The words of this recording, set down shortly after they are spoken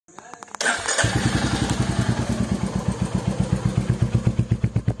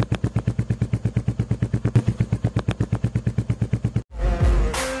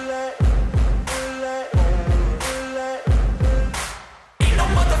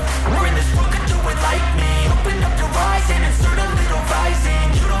like me. Open up your eyes and insert a little rising.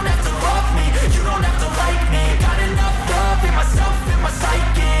 You don't have to love me, you don't have to like me. Got enough love in myself, in my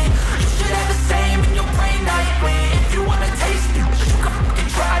psyche. You should have the same in your brain nightly. If you wanna taste me, you can fucking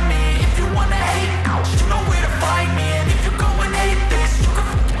try me. If you wanna hate, you know where to find me. And if you go and hate this, you can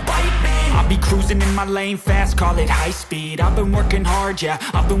fucking bite me. I'll be cruising in my lane fast, call it high speed. I've been working hard, yeah,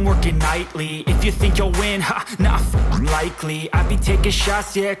 I've been working nightly. If you think you'll win, ha, nah, unlikely. I be taking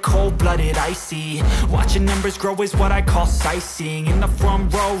shots, yeah, cold-blooded, icy. Watching numbers grow is what I call sightseeing. In the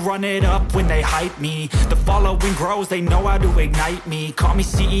front row, run it up when they hype me. The following grows, they know how to ignite me. Call me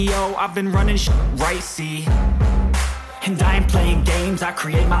CEO, I've been running shit right, see. And I ain't playing games, I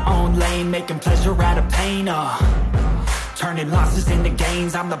create my own lane. Making pleasure out of pain, turning losses into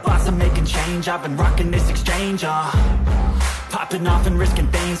gains. I'm the boss, I'm making change. I've been rocking this exchange, popping off and risking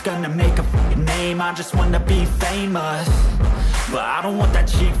things. Gonna make a f***ing name. I just wanna be famous, but I don't want that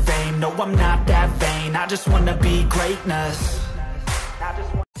cheap fame. No, I'm not that vain. I just wanna be greatness.